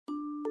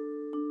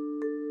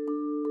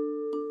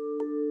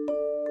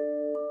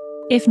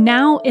If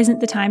now isn't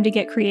the time to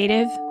get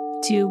creative,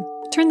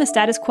 to turn the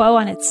status quo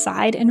on its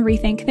side and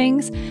rethink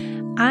things,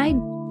 I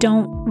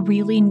don't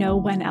really know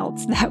when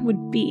else that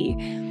would be.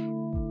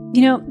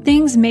 You know,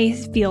 things may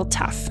feel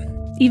tough,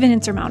 even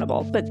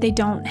insurmountable, but they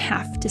don't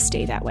have to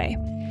stay that way.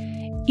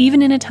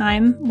 Even in a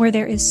time where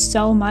there is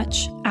so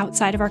much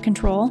outside of our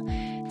control,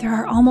 there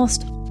are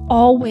almost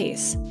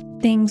always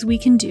things we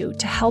can do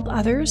to help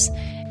others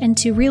and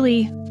to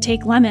really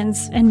take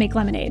lemons and make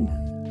lemonade.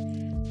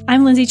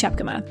 I'm Lindsay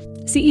Chepkema,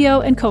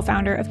 CEO and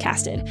co-founder of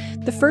Casted,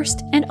 the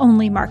first and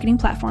only marketing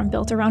platform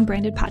built around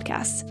branded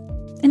podcasts.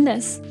 And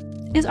this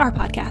is our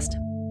podcast.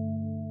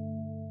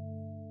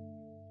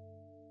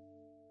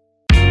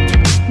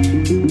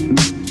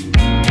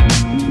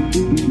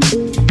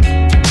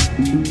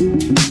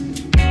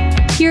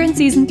 Here in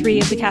Season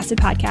 3 of the Casted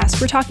podcast,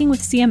 we're talking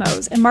with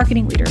CMOs and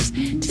marketing leaders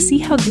to see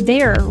how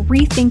they're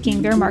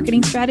rethinking their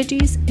marketing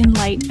strategies in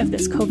light of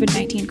this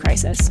COVID-19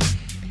 crisis.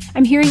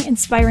 I'm hearing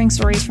inspiring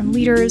stories from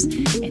leaders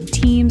and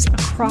teams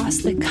across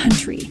the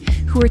country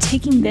who are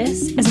taking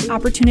this as an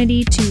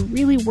opportunity to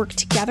really work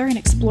together and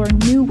explore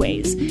new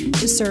ways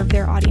to serve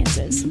their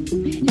audiences.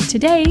 And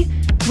today,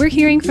 we're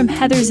hearing from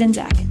Heather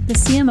Zynczak, the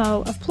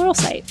CMO of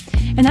Pluralsight.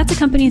 And that's a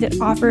company that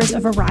offers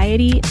a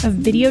variety of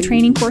video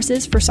training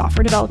courses for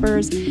software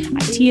developers,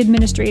 IT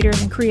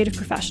administrators, and creative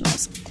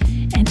professionals.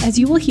 And as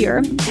you will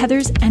hear,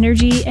 Heather's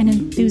energy and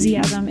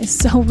enthusiasm is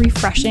so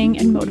refreshing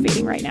and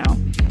motivating right now.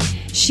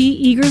 She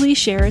eagerly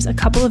shares a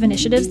couple of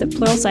initiatives that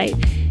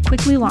Pluralsight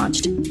quickly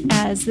launched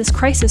as this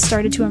crisis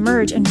started to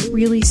emerge and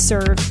really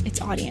serve its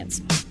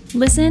audience.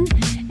 Listen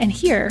and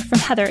hear from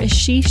Heather as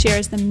she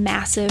shares the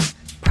massive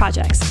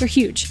projects, they're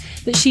huge,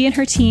 that she and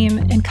her team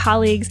and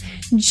colleagues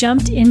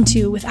jumped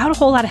into without a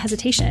whole lot of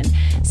hesitation,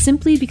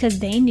 simply because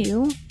they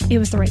knew it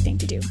was the right thing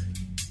to do,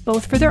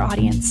 both for their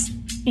audience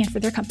and for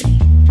their company.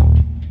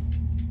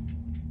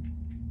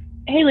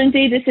 Hey,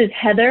 Lindsay, this is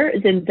Heather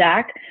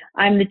Zynczak.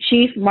 I'm the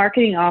Chief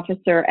Marketing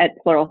Officer at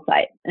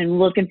Pluralsight, and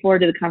looking forward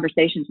to the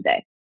conversation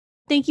today.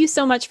 Thank you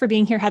so much for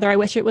being here, Heather. I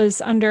wish it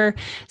was under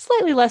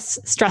slightly less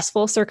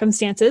stressful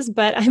circumstances,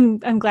 but I'm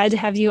glad to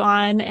have you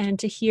on and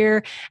to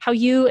hear how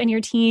you and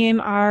your team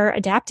are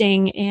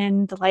adapting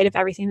in the light of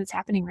everything that's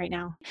happening right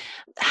now.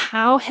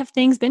 How have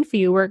things been for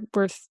you? We're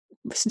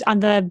on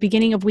the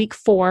beginning of week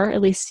 4,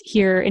 at least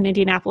here in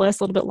Indianapolis,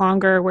 a little bit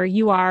longer where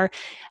you are.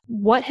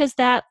 What has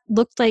that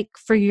looked like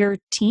for your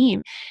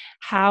team?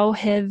 How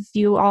have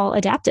you all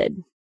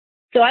adapted?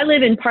 So I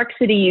live in Park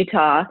City,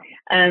 Utah,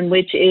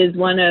 which is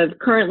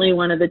currently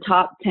one of the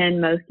top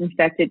 10 most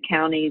infected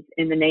counties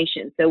in the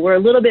nation. So we're a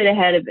little bit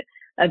ahead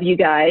of you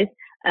guys.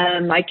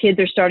 My kids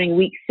are starting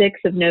week 6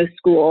 of no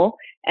school,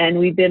 and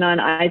we've been on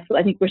I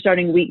think we're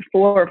starting week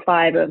 4 or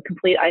 5 of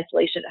complete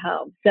isolation at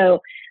home. So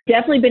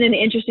definitely been an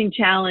interesting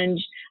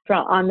challenge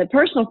on the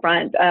personal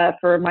front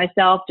for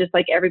myself, just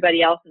like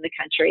everybody else in the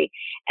country.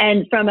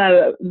 And from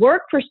a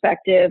work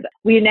perspective,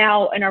 we're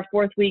now in our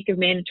 4th week of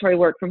mandatory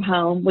work from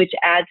home, which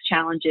adds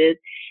challenges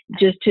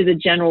just to the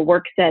general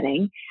work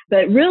setting.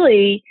 But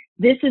really,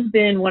 this has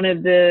been one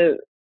of the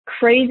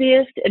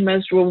craziest and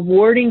most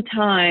rewarding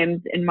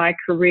times in my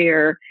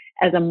career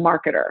as a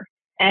marketer.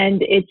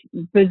 And it's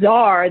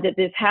bizarre that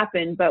this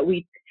happened, but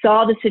we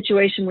saw the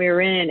situation we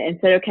were in and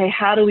said, okay,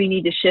 how do we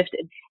need to shift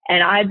it?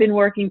 And I've been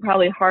working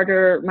probably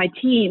harder. My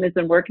team has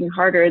been working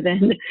harder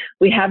than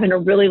we have in a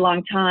really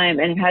long time,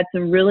 and have had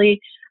some really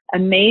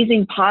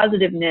amazing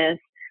positiveness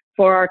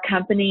for our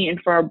company and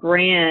for our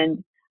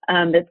brand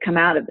that's come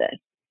out of this.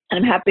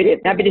 And I'm happy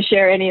to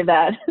share any of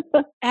that.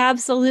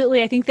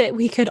 Absolutely. I think that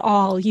we could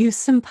all use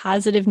some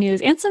positive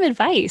news and some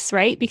advice,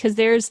 right? Because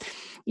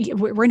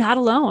we're not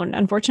alone.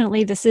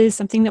 Unfortunately, this is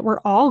something that we're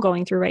all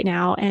going through right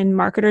now. And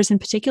marketers in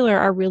particular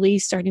are really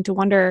starting to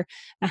wonder,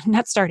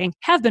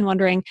 have been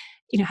wondering,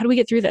 how do we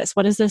get through this?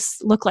 What does this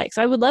look like?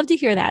 So I would love to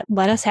hear that.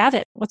 Let us have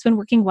it. What's been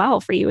working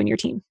well for you and your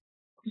team?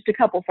 Just a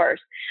couple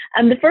first.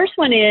 The first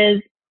one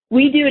is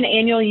we do an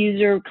annual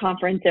user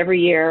conference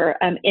every year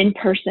in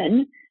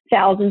person,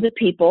 thousands of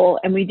people,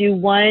 and we do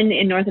one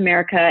in North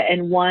America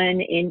and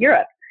one in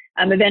Europe.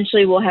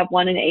 Eventually, we'll have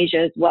one in Asia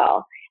as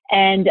well.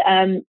 And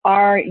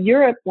our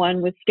Europe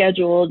one was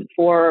scheduled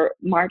for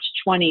March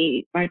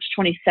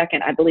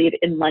 22nd, I believe,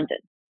 in London.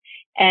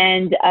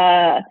 And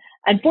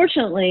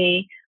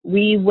unfortunately,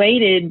 we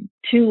waited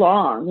too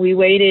long. We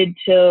waited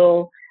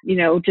till,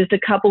 just a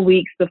couple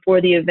weeks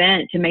before the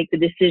event to make the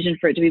decision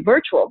for it to be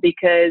virtual,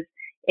 because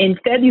in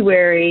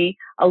February,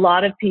 a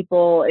lot of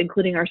people,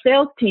 including our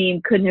sales team,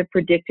 couldn't have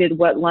predicted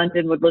what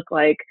London would look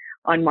like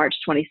on March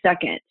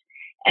 22nd.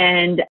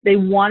 And they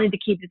wanted to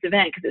keep this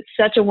event because it's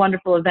such a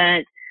wonderful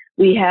event.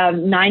 We have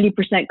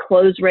 90%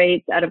 close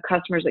rates out of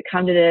customers that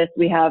come to this.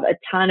 We have a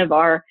ton of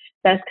our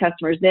best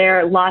customers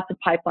there, lots of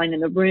pipeline in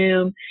the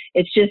room.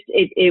 It's just,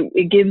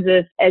 it gives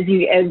us, as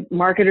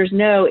marketers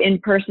know,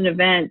 in-person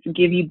events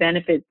give you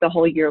benefits the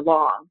whole year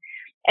long.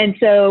 And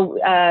so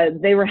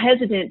they were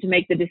hesitant to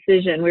make the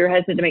decision. We were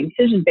hesitant to make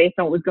decisions based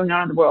on what was going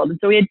on in the world. And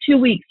so we had 2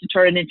 weeks to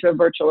turn it into a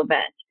virtual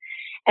event.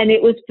 And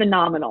it was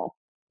phenomenal.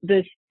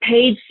 the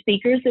paid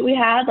speakers that we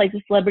had, like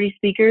the celebrity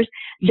speakers,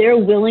 their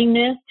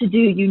willingness to do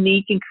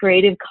unique and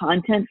creative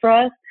content for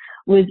us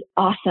was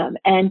awesome.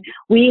 And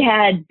we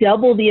had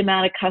double the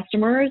amount of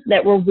customers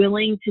that were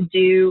willing to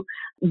do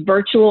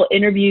virtual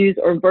interviews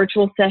or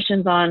virtual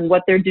sessions on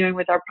what they're doing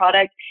with our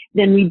product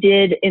than we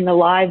did in the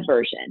live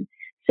version.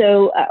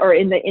 So, or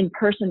in the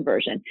in-person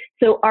version.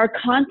 So our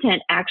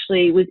content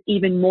actually was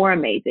even more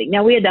amazing.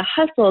 Now we had to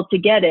hustle to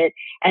get it.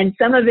 And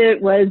some of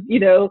it was,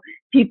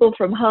 people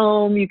from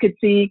home. You could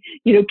see,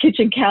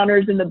 kitchen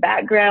counters in the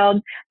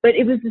background, but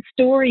it was the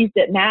stories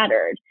that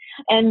mattered.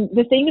 And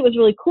the thing that was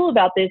really cool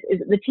about this is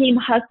the team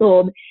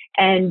hustled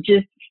and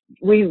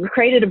we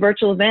created a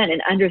virtual event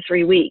in under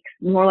 3 weeks,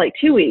 more like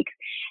 2 weeks.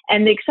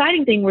 And the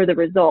exciting thing were the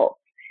results.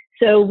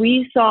 So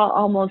we saw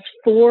almost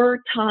 4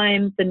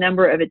 times the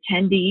number of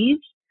attendees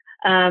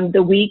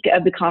the week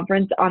of the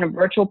conference on a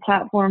virtual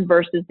platform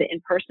versus the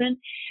in-person.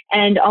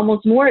 And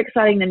almost more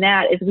exciting than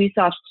that is we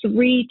saw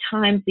 3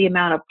 times the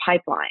amount of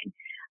pipeline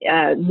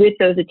with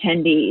those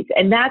attendees.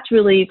 And that's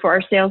really, for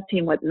our sales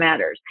team, what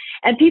matters.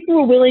 And people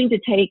were willing to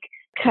take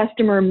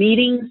customer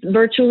meetings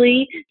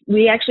virtually.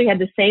 We actually had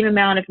the same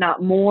amount, if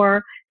not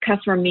more,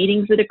 customer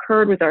meetings that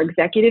occurred with our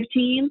executive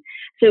team.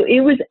 So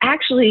it was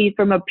actually,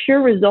 from a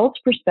pure results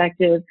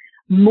perspective,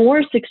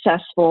 more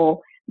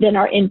successful than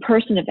our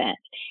in-person event.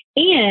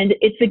 And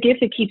it's the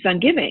gift that keeps on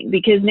giving,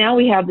 because now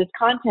we have this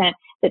content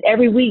that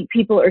every week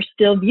people are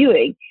still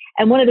viewing.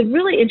 And one of the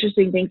really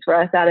interesting things for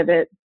us out of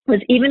it was,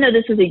 even though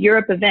this was a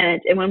Europe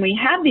event, and when we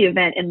have the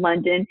event in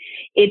London,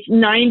 it's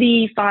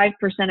 95%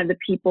 of the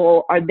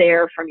people are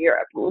there from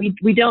Europe.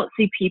 We don't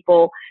see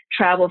people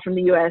travel from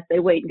the US. They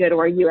wait and go to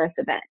our US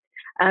event.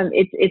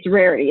 It's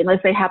rarity,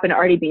 unless they happen to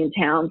already be in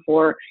town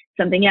for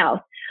something else.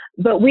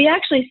 But we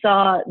actually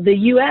saw the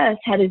US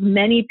had as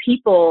many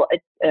people,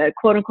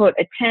 quote unquote,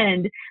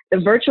 attend the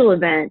virtual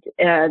event,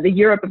 the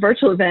Europe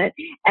virtual event,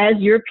 as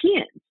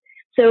Europeans.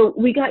 So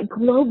we got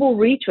global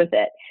reach with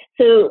it.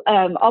 So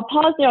I'll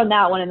pause there on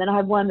that one, and then I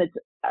have one that's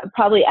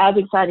probably as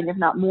exciting, if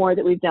not more,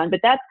 that we've done.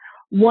 But that's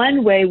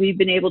one way we've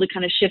been able to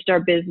kind of shift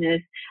our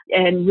business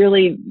and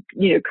really,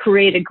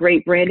 create a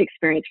great brand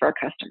experience for our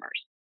customers.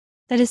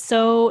 That's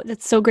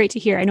so great to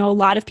hear. I know a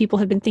lot of people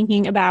have been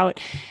thinking about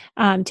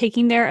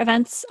taking their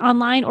events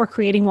online or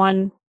creating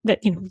one that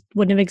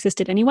wouldn't have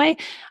existed anyway.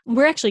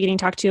 We're actually getting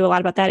talked to a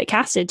lot about that at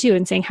Casted too,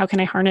 and saying, how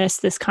can I harness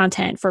this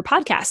content for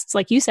podcasts?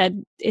 Like you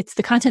said, it's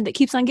the content that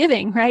keeps on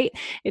giving, right?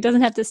 It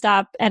doesn't have to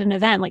stop at an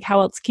event. Like,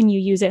 how else can you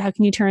use it? How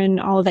can you turn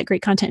all of that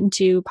great content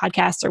into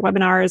podcasts or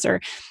webinars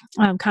or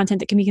content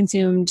that can be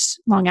consumed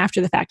long after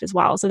the fact as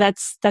well? So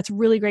that's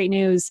really great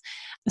news,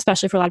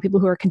 especially for a lot of people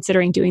who are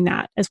considering doing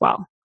that as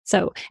well.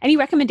 So any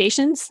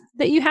recommendations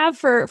that you have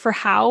for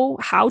how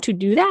to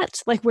do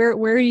that? Like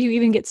where do you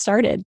even get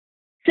started?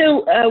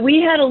 So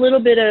we had a little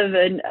bit of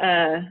an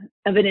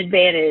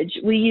advantage.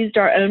 We used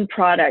our own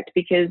product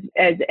because,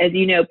 as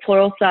you know,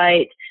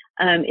 Pluralsight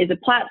is a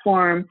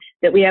platform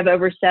that we have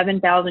over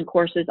 7,000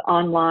 courses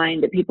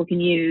online that people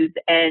can use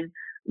and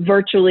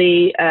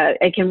virtually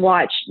and can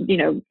watch,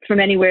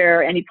 from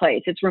anywhere, any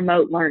place. It's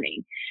remote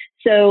learning.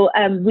 So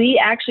we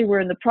actually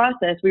were in the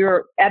process. We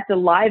were at the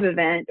live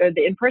event or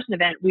the in-person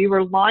event. We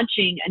were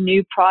launching a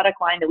new product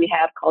line that we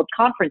have called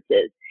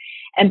Conferences.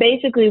 And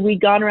basically, we'd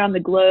gone around the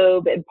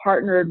globe and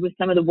partnered with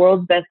some of the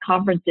world's best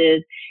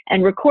conferences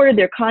and recorded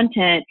their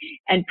content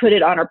and put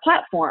it on our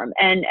platform.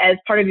 And as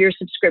part of your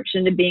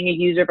subscription to being a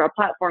user of our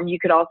platform, you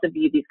could also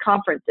view these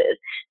conferences.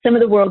 Some of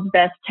the world's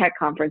best tech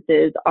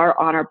conferences are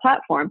on our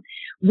platform.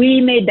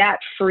 We made that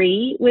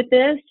free with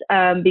this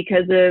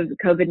because of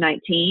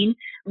COVID-19.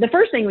 The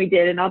first thing we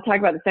did, and I'll talk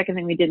about the second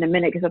thing we did in a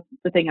minute because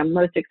that's the thing I'm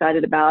most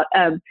excited about,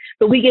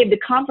 but we gave the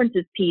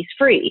conferences piece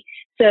free.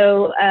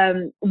 So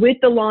with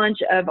the launch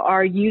of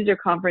our user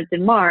conference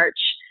in March,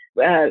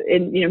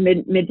 in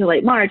mid to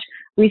late March,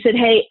 we said,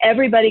 hey,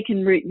 everybody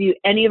can review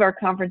any of our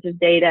conferences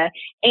data,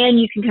 and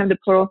you can come to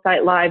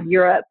Pluralsight Live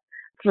Europe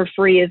for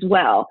free as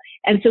well.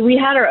 And so we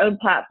had our own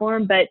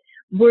platform, but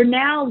we're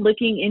now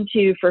looking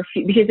into,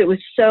 because it was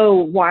so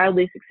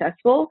wildly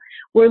successful,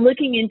 we're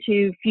looking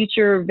into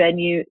future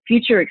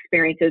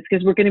experiences,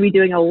 because we're going to be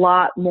doing a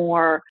lot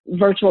more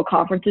virtual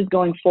conferences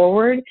going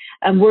forward.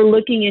 And we're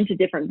looking into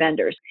different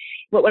vendors.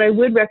 But what I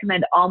would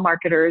recommend to all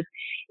marketers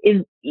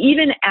is,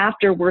 even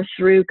after we're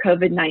through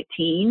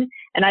COVID-19,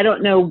 and I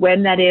don't know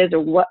when that is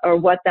or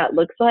what that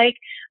looks like,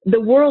 the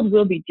world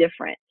will be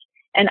different.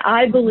 And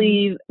I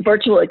believe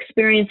virtual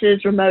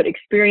experiences, remote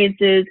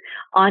experiences,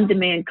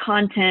 on-demand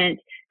content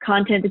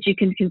that you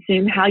can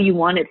consume how you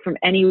want it from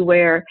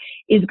anywhere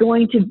is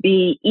going to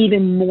be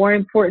even more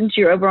important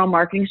to your overall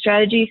marketing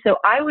strategy. So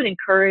I would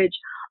encourage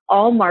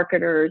all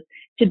marketers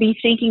to be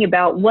thinking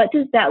about, what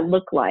does that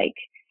look like?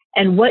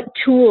 And what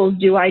tools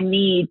do I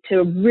need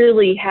to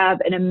really have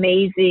an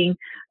amazing,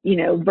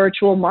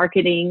 virtual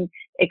marketing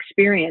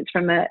experience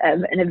from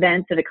an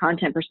events and a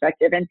content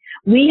perspective? And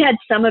we had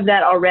some of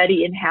that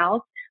already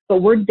in-house,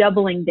 but we're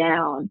doubling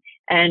down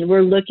and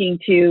we're looking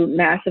to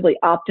massively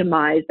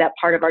optimize that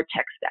part of our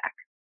tech stack.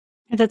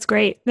 That's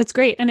great. That's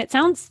great. And it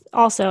sounds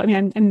also, I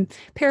mean, I'm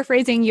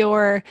paraphrasing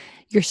your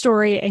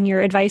story and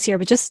your advice here,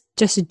 but just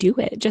do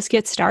it. Just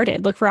get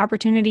started. Look for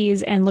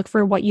opportunities and look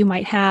for what you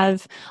might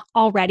have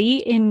already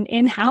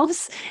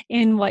in-house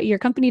in what your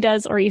company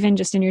does, or even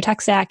just in your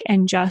tech stack,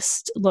 and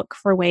just look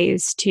for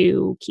ways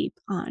to keep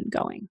on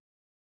going.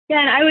 Yeah,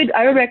 and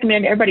I would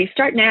recommend everybody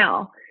start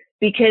now,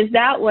 because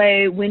that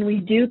way when we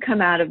do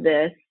come out of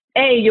this,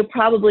 you'll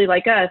probably,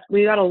 like us,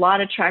 we got a lot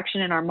of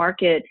traction in our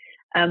market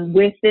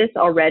with this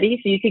already,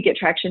 so you could get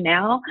traction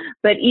now.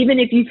 But even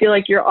if you feel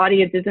like your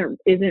audience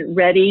isn't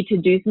ready to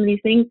do some of these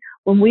things,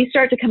 when we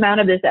start to come out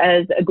of this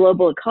as a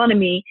global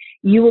economy,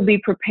 you will be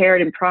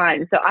prepared and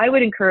primed. So I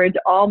would encourage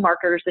all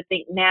marketers to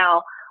think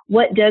now,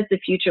 what does the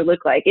future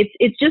look like?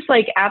 It's just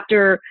like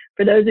after,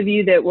 for those of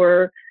you that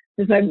were,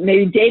 this is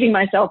maybe dating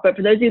myself, but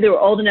for those of you that were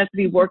old enough to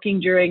be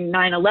working during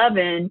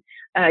 9/11,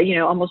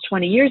 almost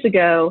 20 years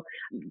ago,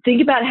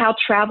 think about how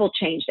travel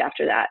changed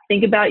after that.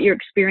 Think about your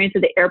experience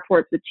at the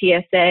airports with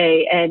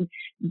TSA and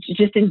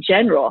just in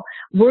general.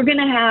 There's going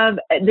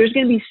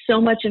to be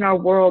so much in our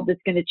world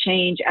that's going to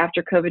change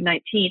after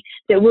COVID-19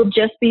 that will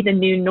just be the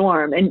new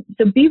norm. And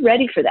so be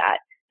ready for that.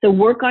 So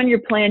work on your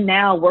plan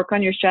now, work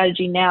on your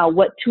strategy now.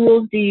 What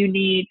tools do you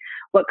need?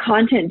 What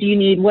content do you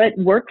need? What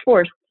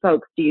workforce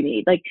folks do you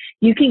need? Like,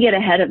 you can get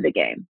ahead of the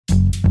game.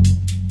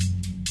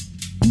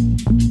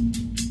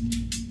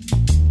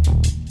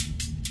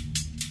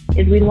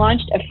 Is we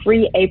launched a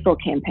free April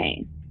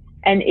campaign.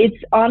 And it's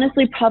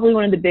honestly probably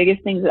one of the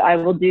biggest things that I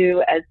will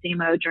do as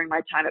CMO during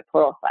my time at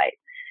Pluralsight.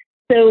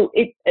 So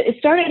it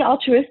started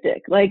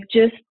altruistic, like,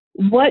 just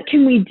what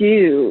can we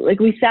do? Like,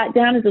 we sat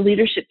down as a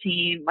leadership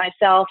team,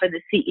 myself and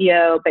the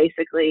CEO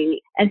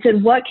basically, and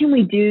said, what can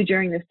we do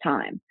during this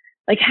time?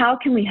 Like, how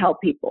can we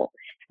help people?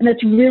 And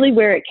that's really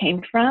where it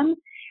came from.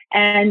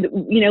 And,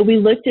 we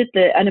looked at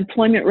the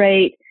unemployment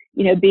rate,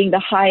 being the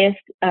highest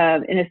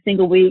in a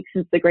single week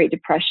since the Great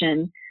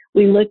Depression.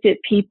 We looked at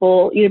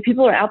people,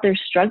 people are out there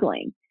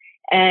struggling,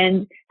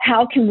 and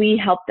how can we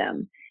help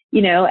them?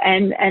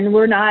 And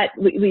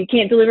we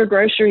can't deliver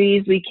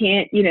groceries. We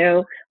can't,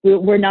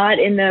 we're not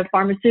in the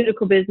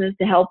pharmaceutical business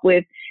to help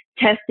with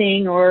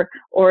testing or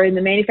in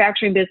the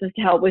manufacturing business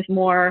to help with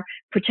more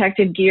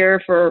protective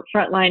gear for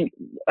frontline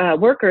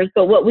workers.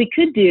 But what we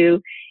could do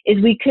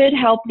is we could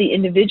help the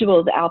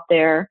individuals out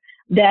there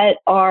that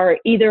are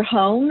either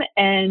home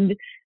and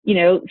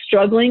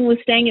struggling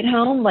with staying at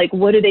home. Like,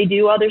 what do they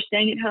do while they're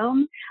staying at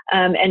home?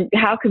 And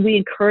how could we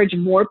encourage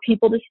more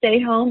people to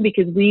stay home?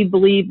 Because we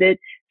believe that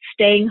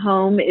staying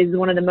home is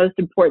one of the most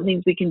important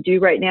things we can do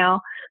right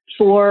now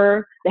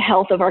for the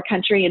health of our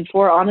country and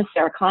for, honestly,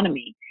 our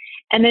economy.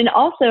 And then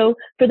also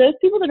for those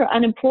people that are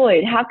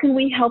unemployed, how can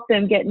we help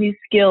them get new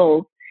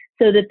skills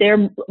so that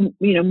they're,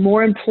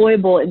 more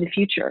employable in the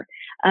future?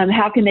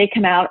 How can they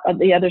come out of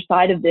the other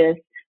side of this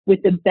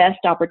with the best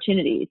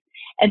opportunities?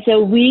 And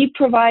so we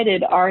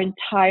provided our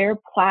entire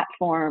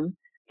platform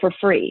for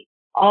free,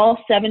 all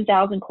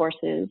 7,000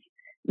 courses,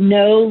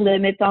 no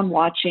limits on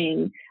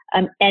watching.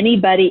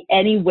 Anybody,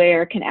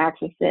 anywhere can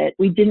access it.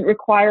 We didn't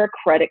require a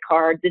credit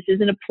card. This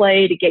isn't a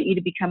play to get you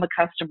to become a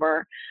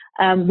customer.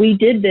 We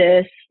did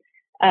this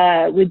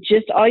with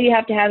just, all you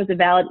have to have is a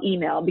valid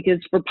email, because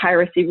for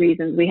piracy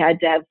reasons, we had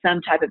to have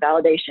some type of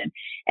validation.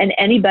 And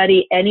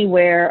anybody,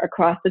 anywhere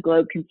across the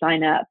globe can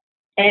sign up.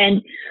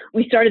 And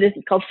we started this,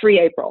 it's called Free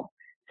April.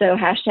 So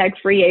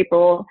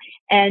 #FreeApril.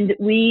 And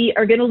we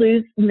are going to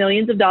lose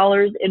millions of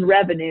dollars in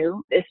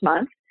revenue this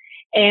month.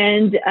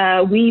 And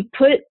we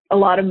put a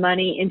lot of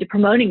money into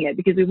promoting it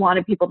because we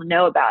wanted people to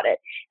know about it.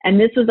 And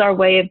this was our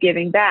way of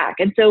giving back.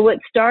 And so what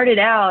started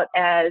out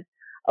as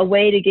a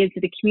way to give to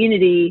the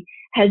community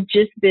has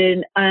just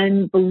been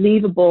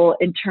unbelievable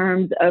in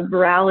terms of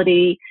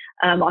virality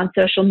on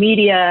social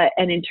media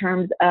and in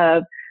terms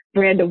of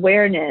brand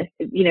awareness.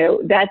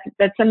 That's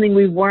something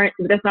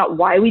that's not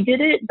why we did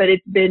it, but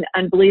it's been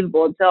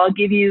unbelievable. And so I'll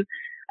give you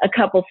a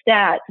couple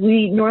stats.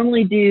 We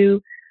normally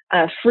do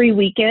free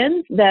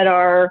weekends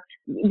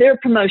they're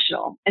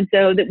promotional. And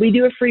so that we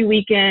do a free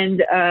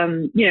weekend,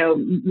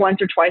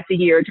 once or twice a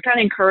year to kind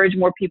of encourage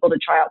more people to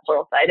try out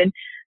Pluralsight. And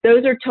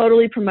those are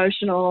totally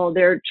promotional.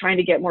 They're trying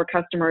to get more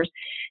customers.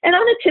 And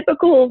on a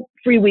typical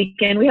free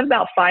weekend, we have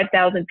about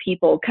 5,000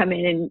 people come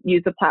in and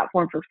use the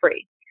platform for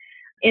free.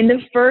 In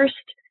the first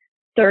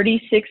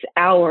 36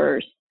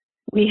 hours,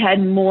 we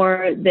had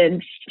more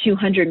than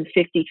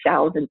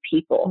 250,000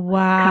 people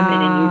come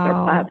in and use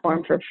our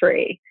platform for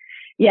free.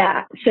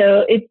 Yeah.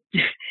 So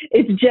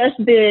it's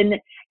just been,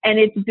 and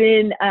it's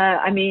been,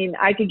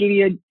 I could give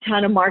you a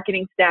ton of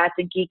marketing stats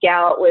and geek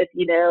out with,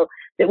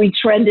 that we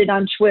trended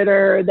on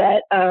Twitter,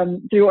 that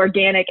through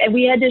organic, and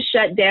we had to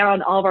shut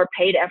down all of our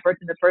paid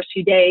efforts in the first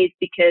few days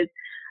because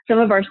some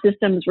of our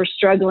systems were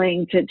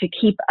struggling to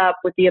keep up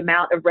with the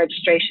amount of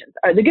registrations.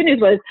 The good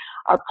news was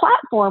our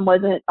platform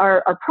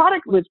our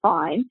product was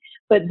fine,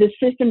 but the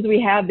systems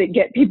we have that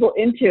get people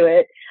into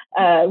it,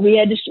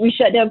 we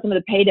shut down some of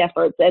the paid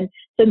efforts. And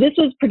so this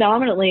was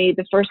predominantly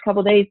the first couple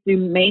of days through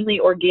mainly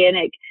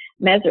organic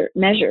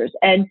measures.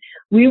 And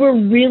we were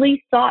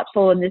really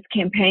thoughtful in this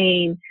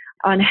campaign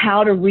on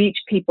how to reach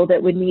people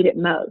that would need it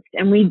most.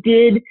 And we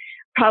did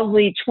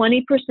probably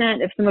 20%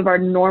 of some of our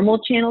normal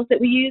channels that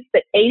we use,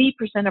 but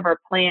 80% of our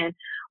plan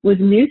was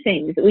new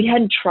things that we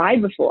hadn't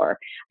tried before.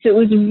 So it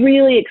was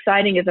really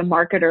exciting as a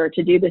marketer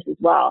to do this as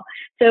well.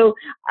 So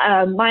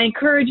my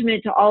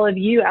encouragement to all of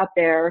you out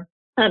there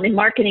in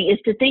marketing is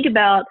to think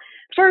about,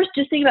 first,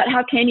 just think about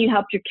how can you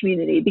help your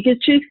community? Because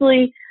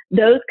truthfully,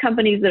 those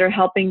companies that are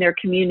helping their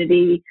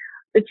community,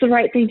 it's the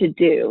right thing to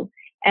do.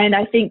 And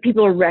I think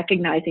people are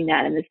recognizing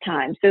that in this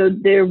time. So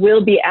there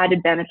will be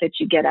added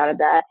benefits you get out of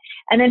that.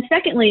 And then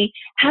secondly,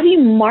 how do you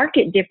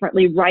market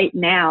differently right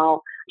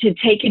now to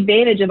take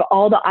advantage of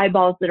all the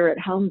eyeballs that are at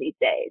home these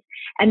days?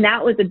 And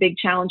that was a big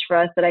challenge for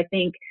us that I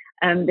think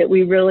that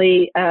we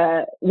really,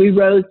 we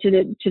rose to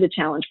the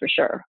challenge for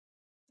sure.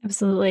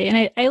 Absolutely.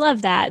 And I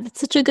love that. That's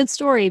such a good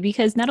story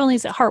because not only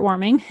is it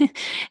heartwarming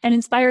and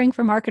inspiring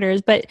for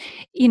marketers, but,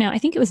 I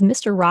think it was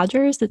Mr.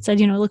 Rogers that said,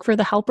 look for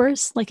the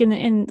helpers. Like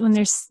when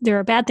there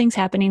are bad things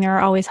happening, there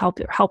are always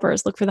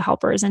helpers. Look for the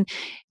helpers. And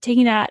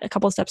taking that a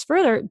couple of steps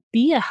further,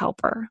 be a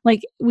helper.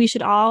 Like we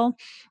should all,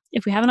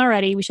 if we haven't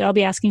already, we should all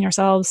be asking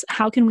ourselves,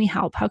 how can we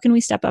help? How can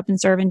we step up and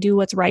serve and do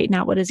what's right,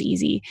 not what is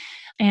easy?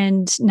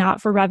 And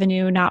not for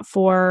revenue, not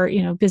for,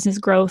 business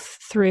growth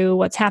through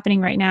what's happening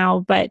right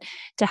now, but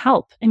to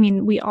help. I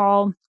mean, we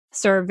all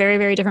serve very,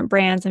 very different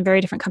brands and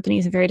very different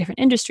companies and very different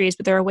industries,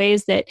 but there are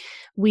ways that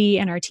we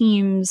and our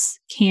teams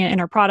and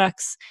our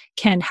products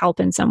can help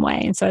in some way.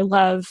 And so I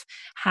love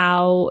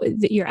how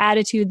your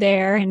attitude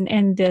there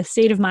and the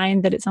state of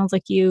mind that it sounds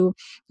like you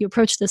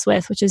approach this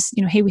with, which is,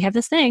 hey, we have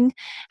this thing.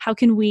 How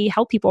can we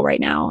help people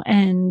right now?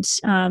 And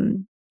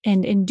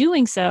in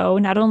doing so,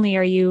 not only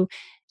are you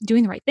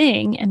doing the right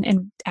thing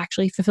and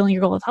actually fulfilling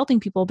your goal of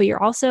helping people, but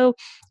you're also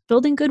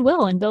building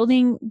goodwill and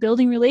building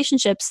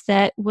relationships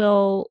that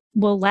will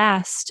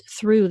last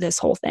through this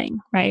whole thing,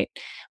 right?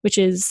 Which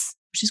is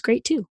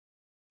great too.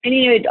 And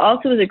it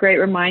also is a great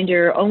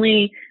reminder,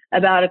 only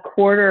about a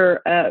quarter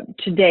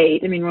to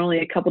date, I mean, we're only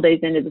a couple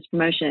days into this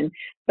promotion,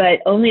 but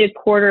only a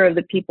quarter of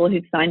the people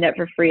who've signed up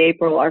for Free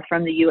April are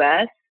from the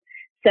US,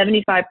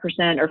 75%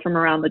 are from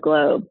around the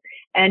globe.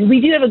 And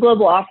we do have a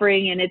global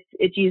offering and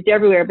it's used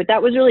everywhere, but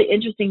that was really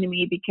interesting to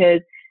me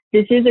because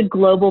this is a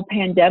global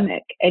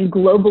pandemic and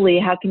globally,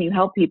 how can you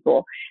help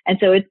people? And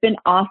so it's been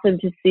awesome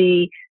to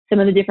see some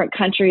of the different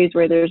countries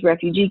where there's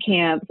refugee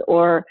camps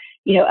or,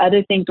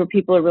 other things where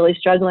people are really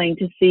struggling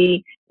to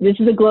see this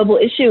is a global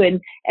issue.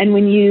 And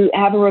when you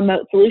have a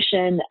remote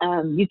solution,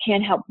 you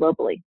can help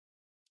globally.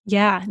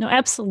 Yeah, no,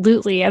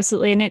 absolutely.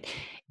 Absolutely. And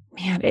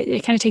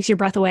it kind of takes your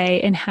breath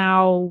away in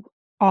how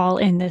all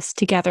in this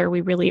together we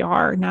really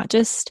are, not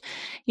just,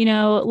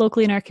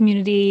 locally in our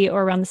community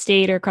or around the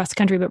state or across the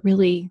country, but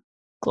really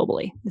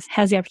globally. This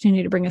has the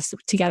opportunity to bring us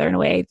together in a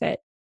way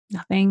that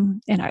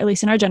nothing, at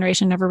least in our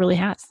generation, never really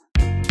has.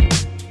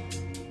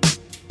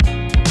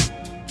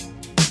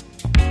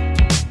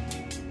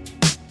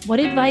 What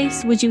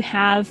advice would you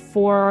have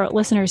for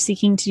listeners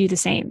seeking to do the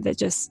same, that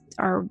just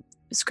are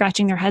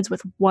scratching their heads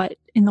with what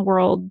in the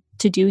world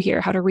to do here,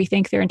 how to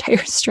rethink their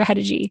entire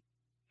strategy?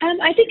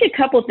 I think a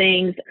couple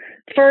things.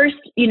 First,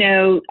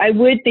 I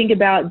would think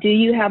about, do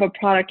you have a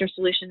product or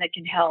solution that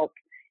can help?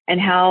 And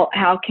how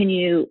can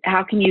you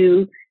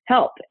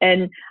help?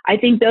 And I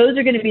think those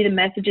are going to be the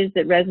messages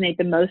that resonate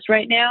the most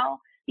right now.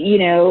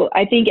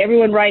 I think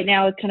everyone right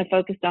now is kind of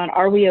focused on,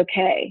 are we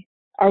okay?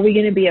 Are we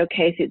going to be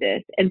okay through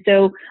this? And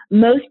so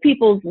most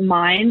people's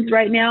minds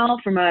right now,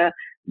 from a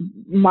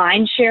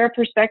mind share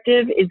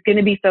perspective, is going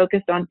to be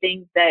focused on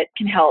things that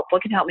can help.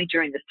 What can help me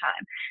during this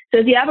time? So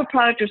if you have a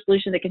product or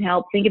solution that can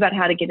help, think about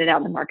how to get it out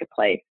in the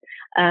marketplace.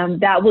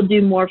 That will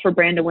do more for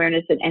brand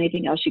awareness than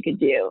anything else you could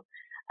do.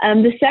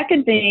 The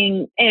second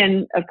thing,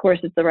 and of course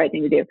it's the right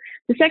thing to do,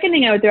 the second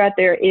thing I would throw out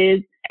there is,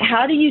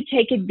 how do you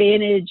take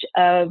advantage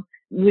of,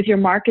 with your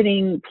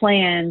marketing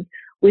plans,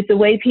 with the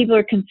way people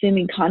are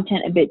consuming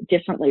content a bit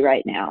differently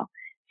right now?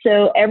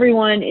 So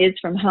everyone is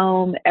from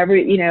home,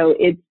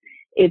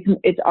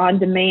 it's on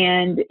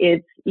demand,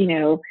 it's,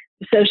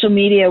 social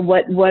media,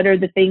 what are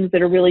the things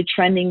that are really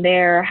trending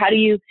there?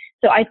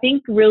 So I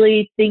think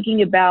really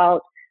thinking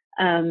about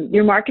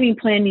your marketing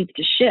plan needs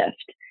to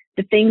shift.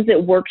 The things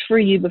that worked for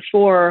you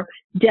before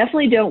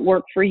definitely don't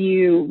work for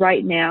you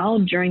right now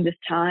during this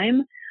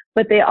time,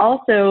 but they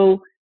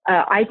also,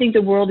 I think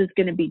the world is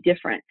going to be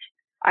different.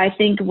 I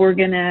think we're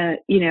going to,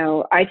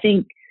 I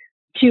think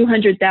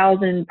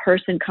 200,000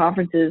 person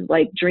conferences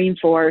like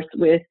Dreamforce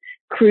with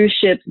cruise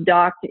ships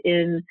docked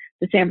in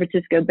the San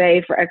Francisco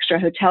Bay for extra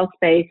hotel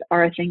space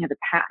are a thing of the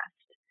past.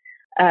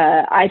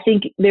 I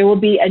think there will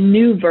be a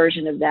new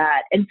version of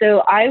that. And so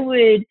I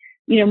would,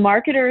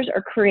 marketers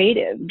are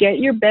creative. Get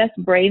your best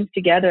brains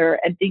together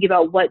and think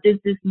about what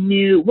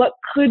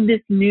could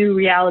this new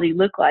reality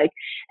look like,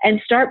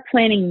 and start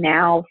planning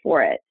now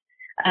for it.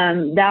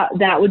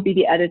 That would be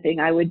the other thing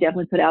I would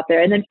definitely put out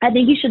there. And then I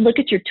think you should look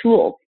at your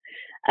tools.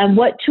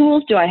 What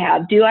tools do I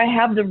have? Do I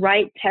have the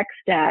right tech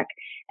stack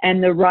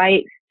and the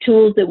right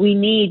tools that we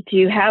need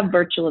to have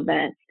virtual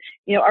events?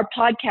 Are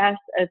podcasts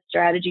a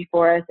strategy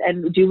for us?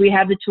 And do we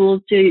have the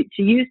tools to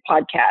use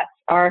podcasts?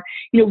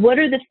 What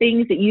are the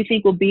things that you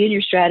think will be in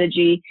your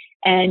strategy?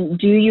 And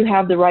do you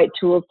have the right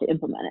tools to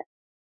implement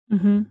it?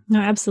 Mm-hmm. No,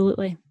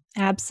 absolutely.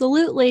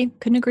 Absolutely.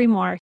 Couldn't agree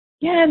more.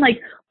 Yeah. And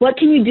what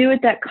can you do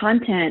with that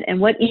content? And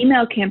what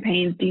email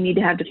campaigns do you need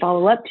to have to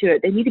follow up to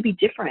it? They need to be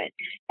different.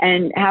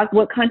 And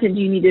what content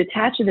do you need to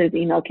attach to those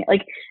email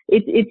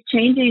it's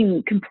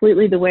changing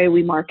completely the way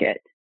we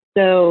market.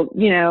 So,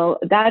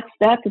 that's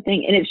the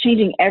thing. And it's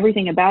changing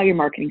everything about your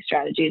marketing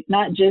strategy. It's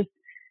not just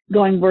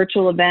going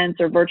virtual events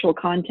or virtual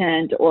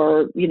content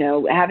or,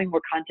 having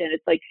more content.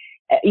 It's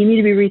you need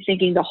to be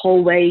rethinking the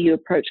whole way you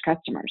approach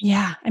customers.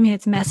 Yeah. I mean,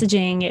 it's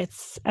messaging,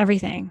 it's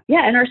everything.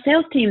 Yeah. And our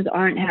sales teams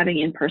aren't having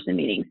in-person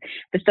meetings.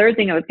 The third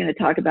thing I was going to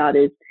talk about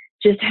is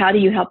just how do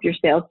you help your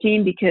sales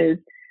team? Because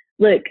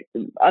look,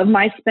 of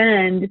my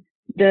spend,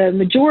 the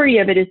majority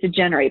of it is to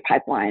generate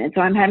pipeline. And so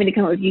I'm having to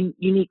come up with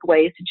unique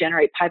ways to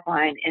generate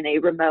pipeline in a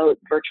remote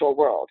virtual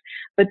world.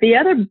 But the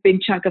other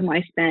big chunk of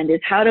my spend is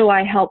how do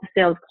I help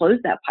sales close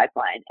that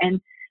pipeline?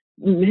 And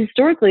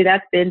historically,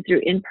 that's been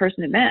through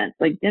in-person events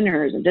like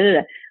dinners and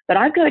da-da-da. But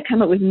I've got to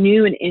come up with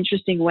new and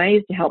interesting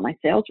ways to help my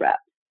sales reps.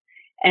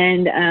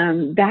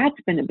 And that's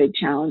been a big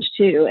challenge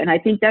too. And I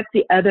think that's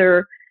the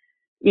other,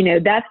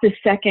 that's the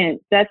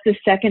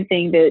second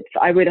thing that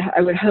I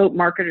would hope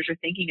marketers are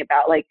thinking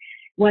about.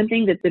 One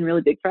thing that's been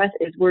really big for us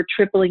is we're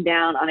tripling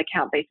down on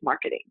account-based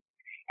marketing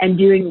and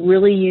doing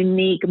really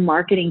unique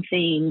marketing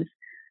things,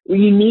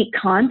 unique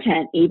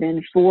content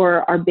even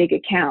for our big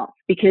accounts,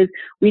 because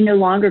we no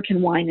longer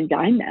can wine and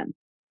dine them.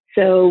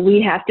 So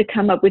we have to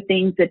come up with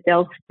things that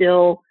they'll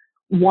still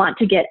want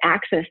to get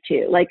access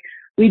to.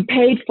 We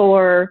paid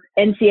for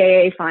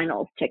NCAA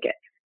finals tickets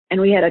and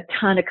we had a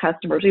ton of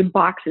customers. We had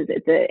boxes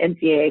at the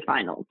NCAA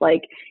finals.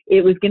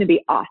 It was going to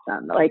be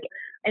awesome.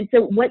 And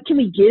so what can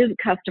we give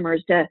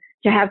customers to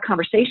have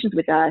conversations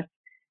with us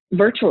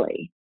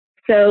virtually?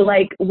 So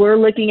we're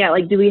looking at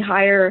do we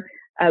hire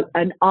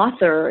an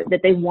author that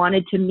they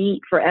wanted to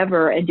meet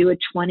forever and do a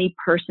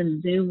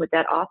 20-person Zoom with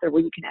that author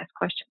where you can ask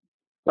questions?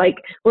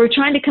 We're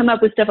trying to come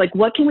up with stuff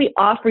what can we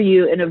offer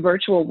you in a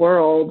virtual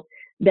world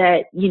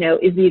that,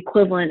 is the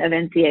equivalent of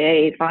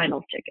NCAA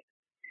finals tickets?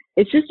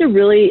 It's just a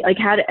really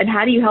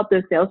how do you help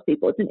those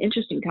salespeople? It's an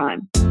interesting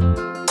time.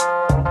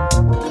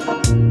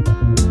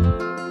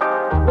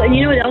 Well,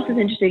 what else is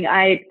interesting?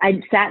 I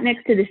sat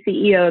next to the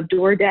CEO of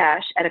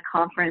DoorDash at a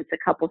conference a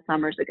couple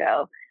summers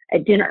ago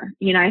at dinner.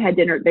 I had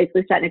dinner,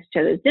 basically sat next to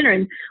each other at dinner,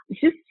 and it was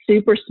just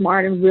super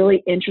smart and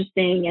really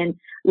interesting and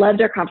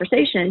loved our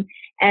conversation.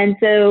 And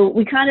so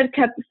we kind of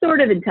kept sort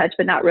of in touch,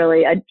 but not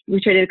really. We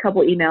traded a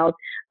couple emails.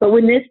 But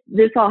when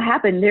this all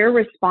happened, their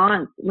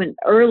response when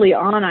early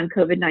on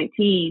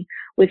COVID-19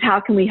 was, how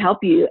can we help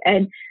you?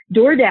 And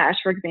DoorDash,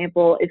 for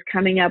example, is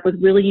coming up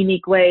with really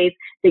unique ways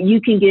that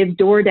you can give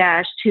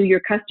DoorDash to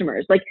your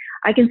customers.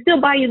 I can still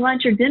buy you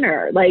lunch or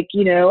dinner. I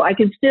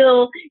can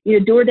still,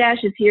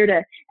 DoorDash is here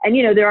to,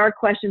 and, there are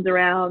questions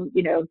around,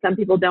 some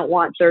people don't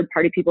want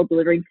third-party people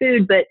delivering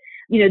food, but,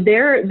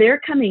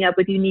 they're coming up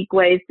with unique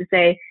ways to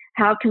say,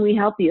 how can we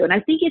help you? And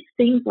I think it's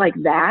things like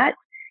that.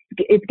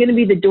 It's going to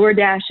be the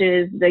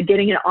DoorDashes, the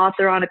getting an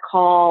author on a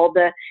call,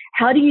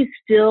 how do you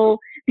still,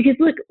 because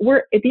look,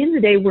 at the end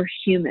of the day, we're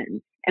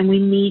humans and we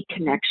need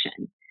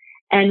connection.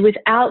 And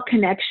without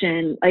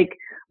connection,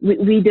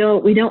 we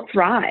don't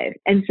thrive.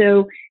 And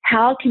so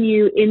how can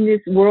you, in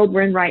this world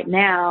we're in right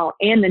now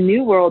and the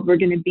new world we're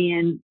going to be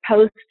in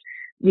post,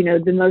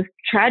 the most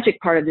tragic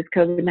part of this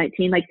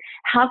COVID-19,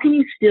 how can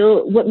you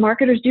still, what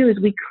marketers do is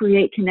we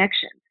create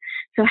connections.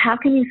 So how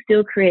can you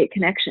still create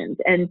connections?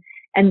 And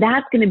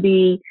that's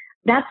the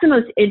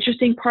most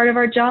interesting part of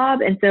our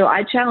job. And so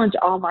I challenge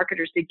all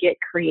marketers to get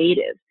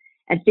creative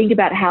and think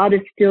about how to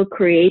still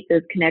create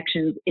those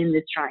connections in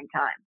this trying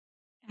time.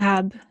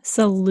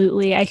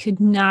 Absolutely. I could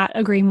not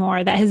agree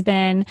more. That has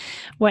been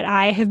what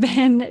I have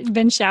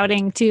been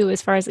shouting too,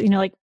 as far as,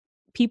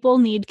 people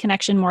need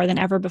connection more than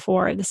ever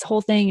before. This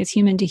whole thing is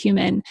human to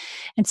human.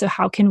 And so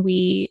how can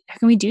we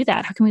do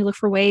that? How can we look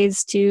for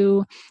ways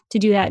to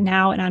do that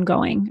now and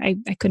ongoing?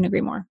 I couldn't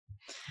agree more.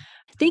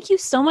 Thank you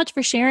so much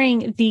for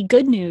sharing the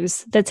good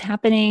news that's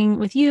happening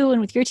with you and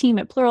with your team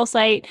at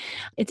Pluralsight.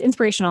 It's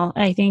inspirational.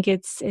 I think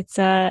it's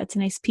a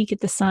nice peek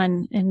at the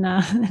sun in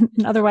an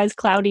otherwise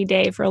cloudy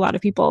day for a lot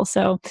of people.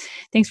 So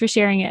thanks for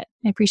sharing it.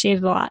 I appreciate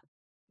it a lot.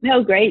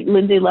 No, great.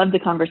 Lindsay, loved the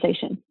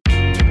conversation.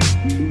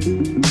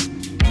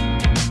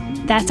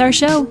 That's our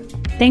show.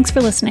 Thanks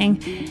for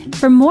listening.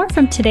 For more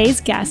from today's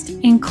guest,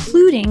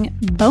 including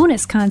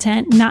bonus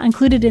content not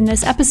included in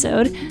this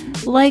episode,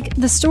 like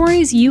the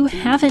stories you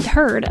haven't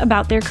heard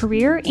about their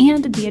career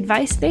and the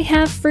advice they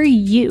have for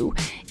you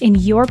in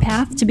your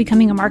path to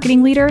becoming a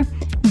marketing leader,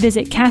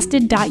 visit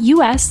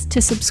casted.us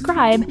to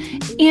subscribe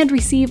and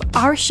receive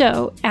our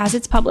show as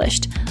it's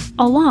published,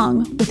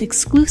 along with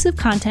exclusive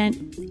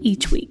content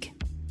each week.